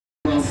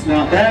it's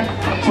not back.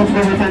 So it's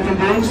very effective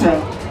doing so.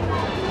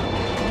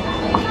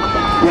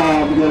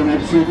 While we go to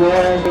next week,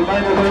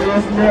 remind everybody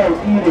doesn't know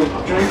eating,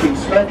 drinking,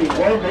 smoking,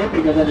 or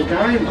vaping of any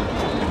kind.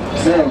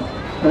 So,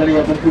 putting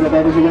up the cool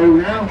bubbles away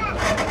now.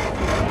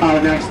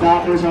 Our next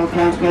stop is on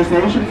Constable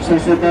Station, so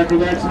sit back,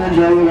 relax, and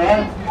enjoy the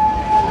ride.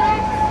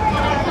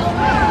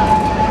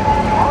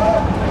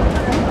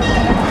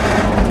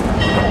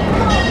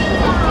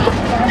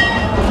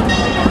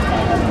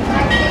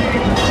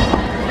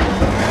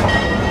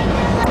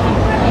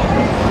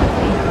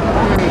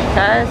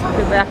 Okay, so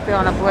we're back there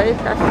on a break,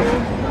 I see.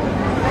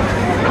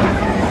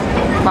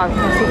 But you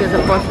can see there's a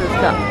bus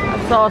that's got,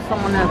 I saw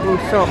someone in a blue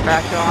shirt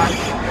back on.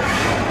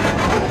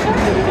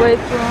 The break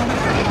room.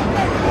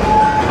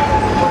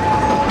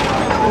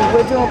 The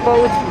original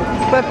boat,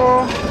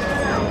 Flipper.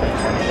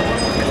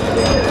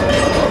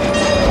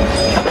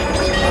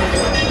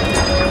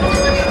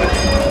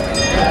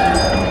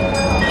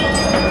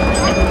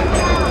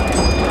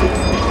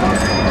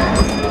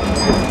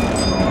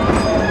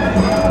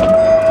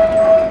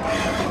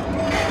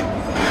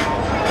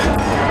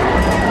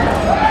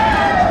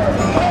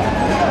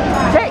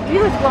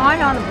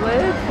 Line on the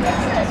bridge?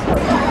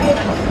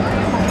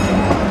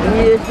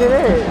 Yes, it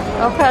is.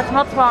 Okay, it's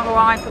much longer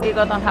line for you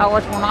than how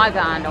much when I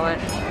got into it.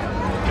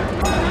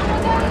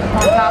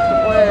 On top of the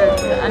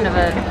bridge, the end of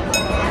it.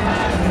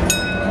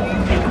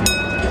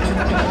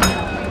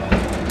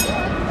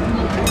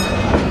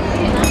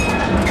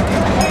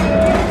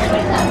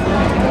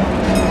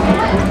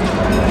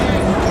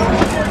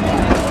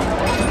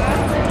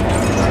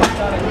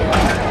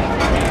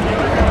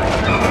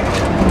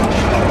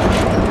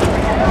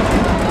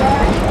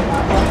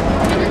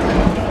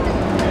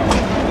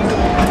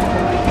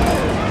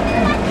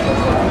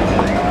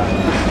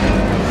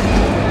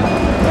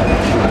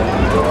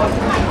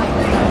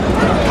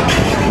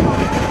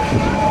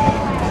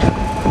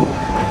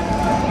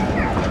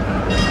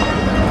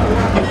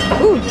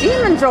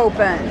 Demon's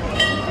open.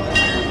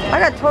 I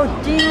got told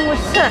Demon was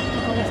sick.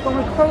 It's going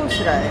to be closed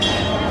today.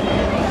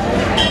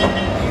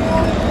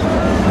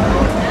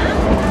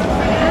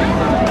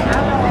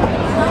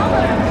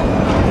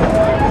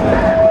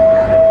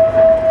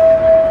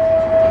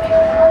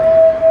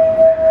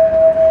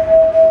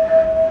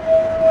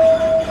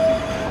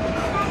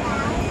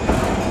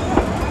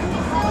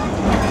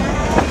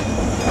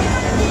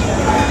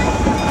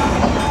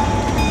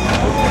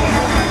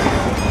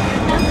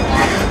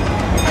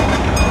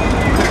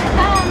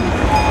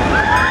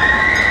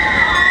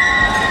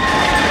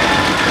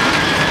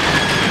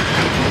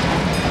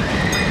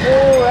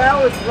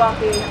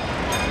 Lucky.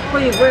 Before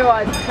you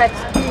realize the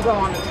cat's eagle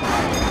on it.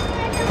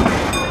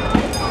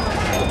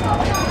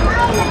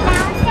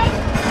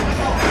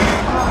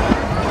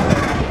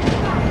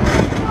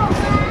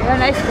 Yeah,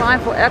 nice line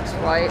for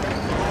X-Flight.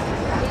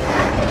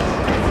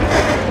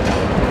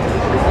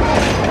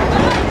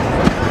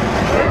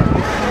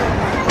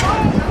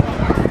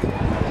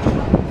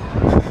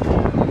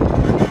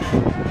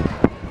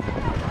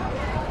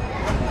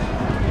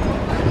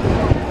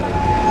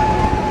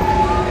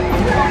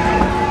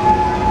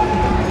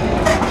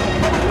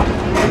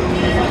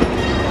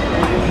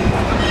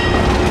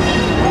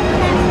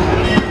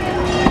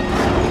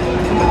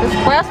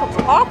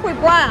 Awfully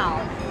brown.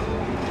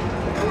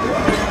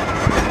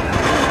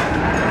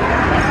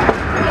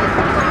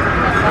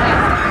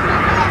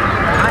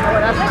 I know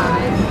what that's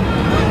nice.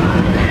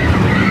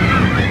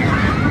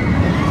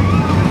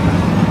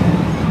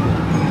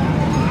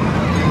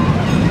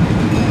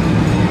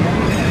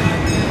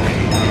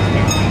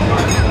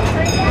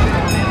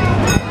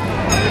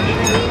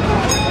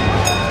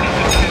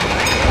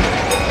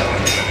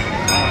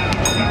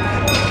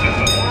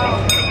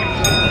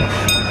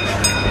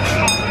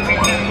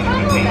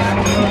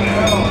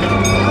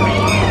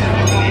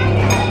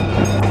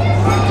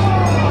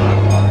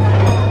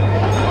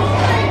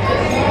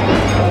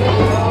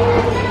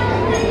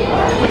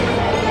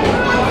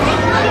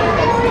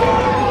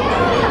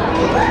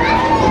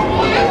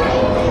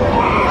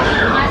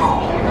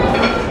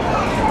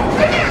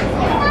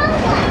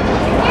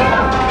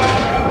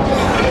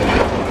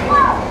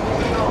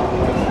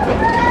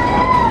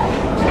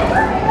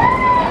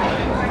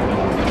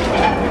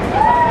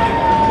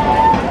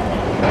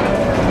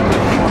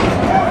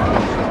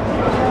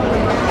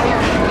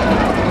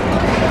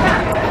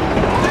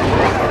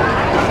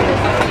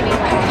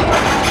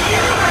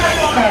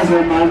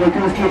 Reminder,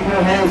 please keep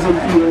your hands and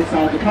feet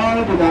inside the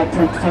car. Do not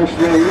touch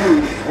the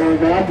roof or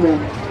grab them.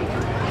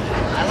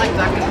 I like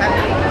Dr.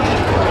 Pepper.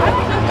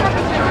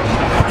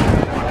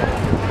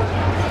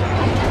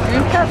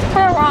 You can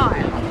clear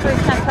line. I'm sure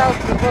you can't tell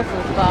if the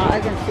bushes, but I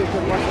can see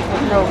the bushes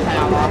with no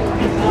camera.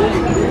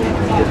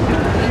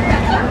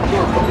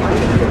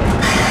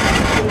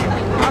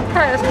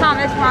 Okay, this time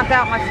they just knocked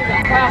out my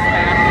secret class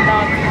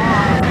pass.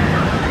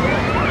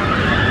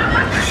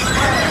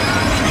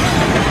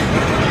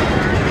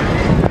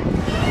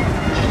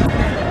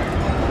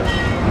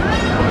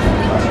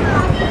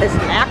 Is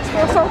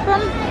Maxwell's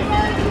open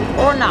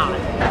or not?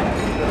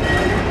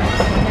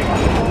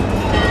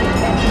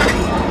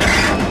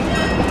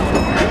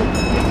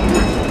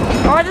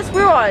 Oh, I just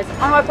realized guys,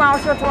 unlike when I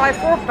was here at July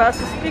 4th Fest,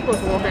 the speaker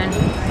was working.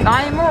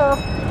 Not anymore.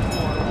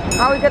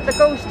 Now we get the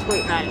ghost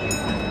treatment.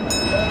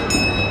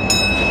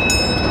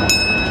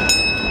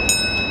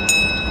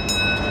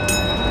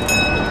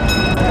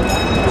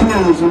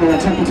 Please, we're going to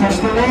attempt to touch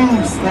the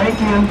leaves. Thank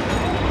you.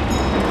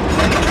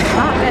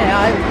 Not me,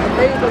 I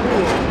obey the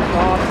rules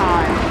all the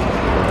time.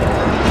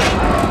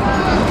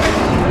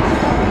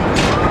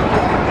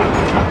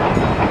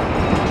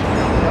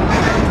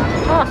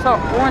 Oh, I saw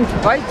orange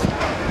bites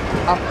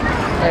up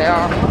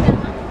there.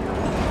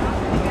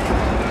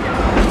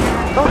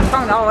 Don't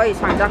turn always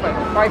find that like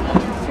a bite.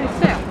 It's too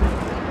soon.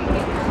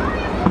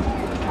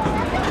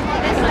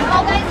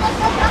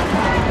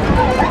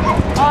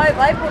 Oh,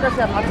 I put us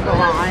that much go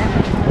on.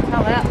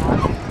 Not that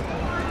much.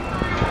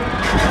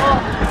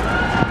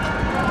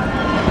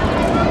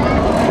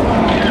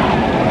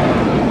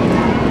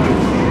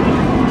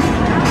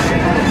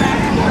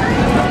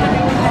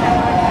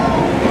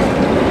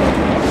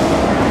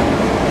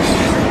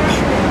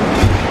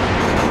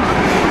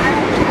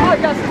 Oh,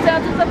 yes, it's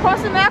down to the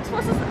Crossing Max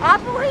versus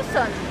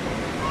Operation.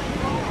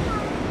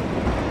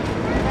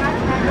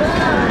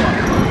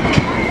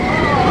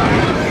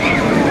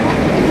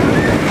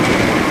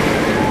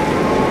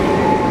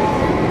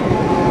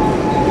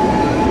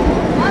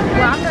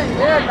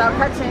 About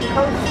catching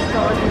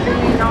coasters and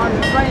being on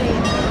the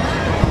train.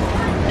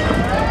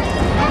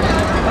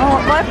 Oh,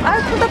 I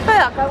to the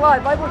back, I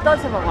lied. Bible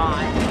does have a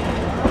line.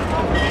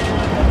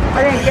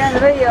 I didn't get in the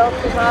video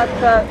because I had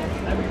the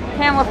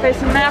camera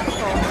facing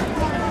Maxwell.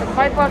 The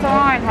pipe was a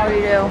line, how do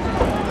you do?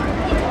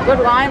 Good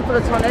line for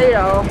the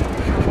tornado.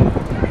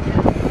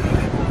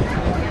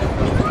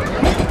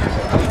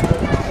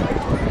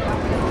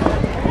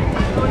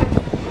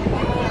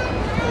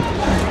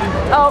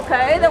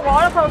 Okay, the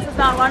water coaster's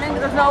not running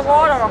because there's no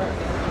water.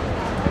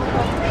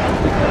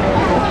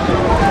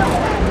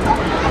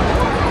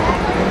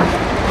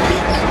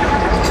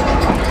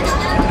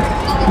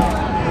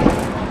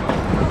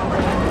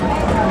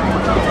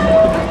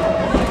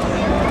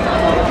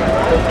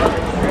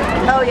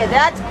 Oh yeah,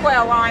 that's quite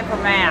a line for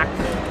Max.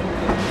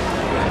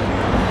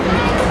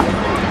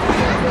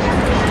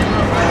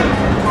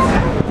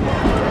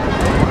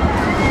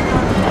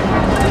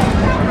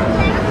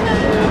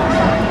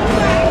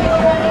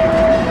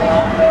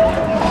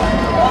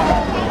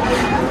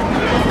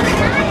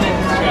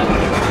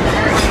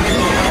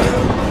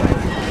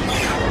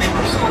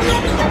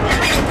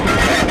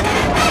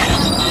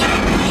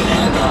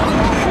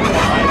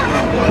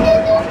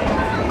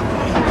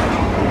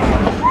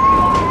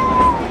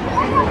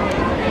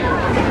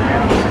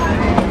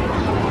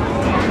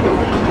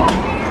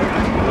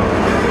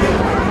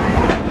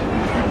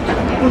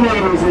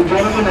 Ladies and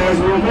gentlemen, as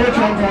we approach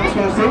on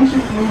Transfer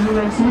Station, please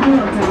remain seated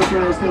until the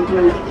train is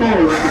complete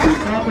forward to the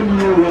top of the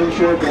one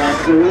short blast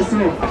the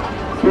whistle.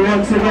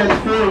 Once again,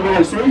 for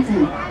your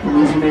safety,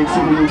 please remain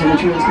seated until the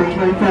train is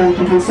complete forward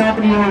to the top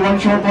of the one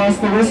short blast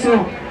the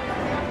whistle.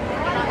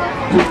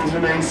 Please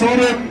remain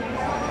seated.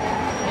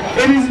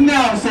 It is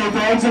now safe to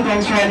exit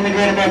those riding the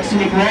Greater Max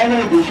Scenic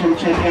Railway. Be sure to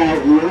check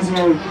out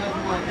Lisbon.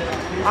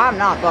 I'm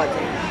not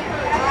budging.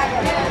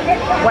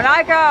 When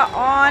I got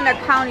on the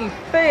county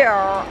fair,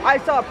 I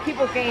saw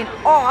people getting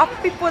off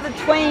before the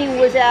train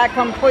was at a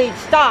complete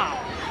stop,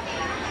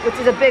 which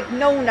is a big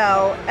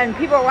no-no, and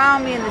people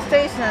around me in the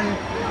station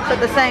said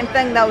the same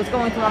thing that was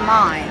going through my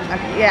mind.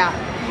 Like, yeah.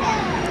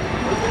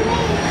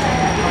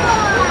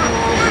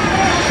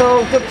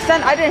 So to the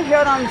extent I didn't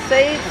hear them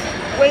say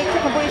wait to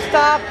complete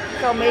stop,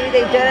 so maybe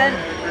they didn't.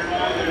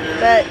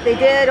 But they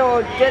did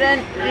or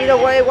didn't, either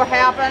way what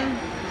happened.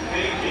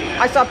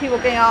 I saw people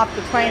getting off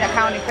the train at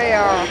County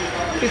Fair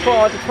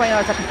before the train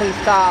was a complete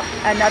stop,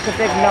 and that's a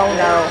big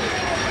no-no.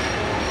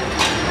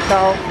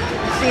 So,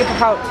 see you for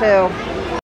part 2.